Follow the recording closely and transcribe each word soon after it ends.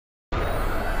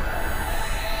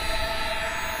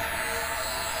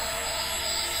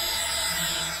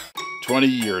20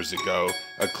 years ago,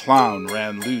 a clown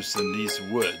ran loose in these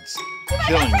woods,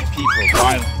 killing people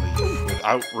violently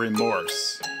without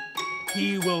remorse.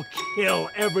 He will kill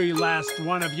every last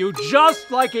one of you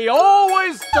just like he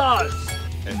always does.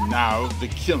 And now the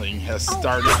killing has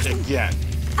started again.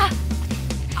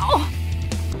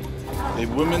 A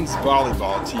women's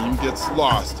volleyball team gets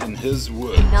lost in his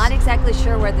woods. Not exactly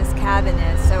sure where this cabin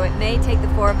is, so it may take the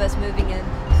four of us moving in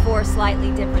 4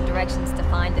 slightly different directions to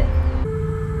find it.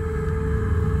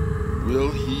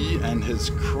 Will he and his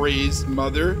crazed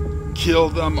mother kill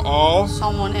them all?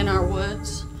 Someone in our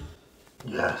woods?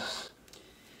 Yes.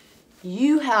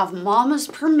 You have Mama's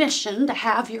permission to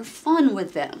have your fun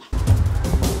with them.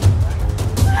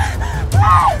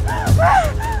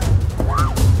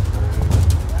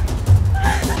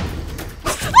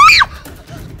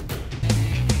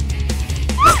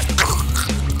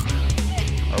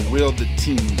 Or will the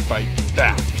team fight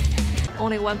back?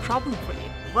 Only one problem for you.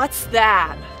 What's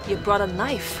that? You brought a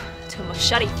knife to a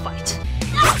machete fight.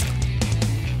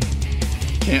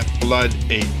 Camp Blood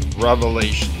 8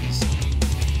 Revelations.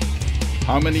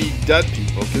 How many dead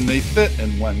people can they fit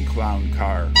in one clown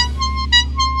car?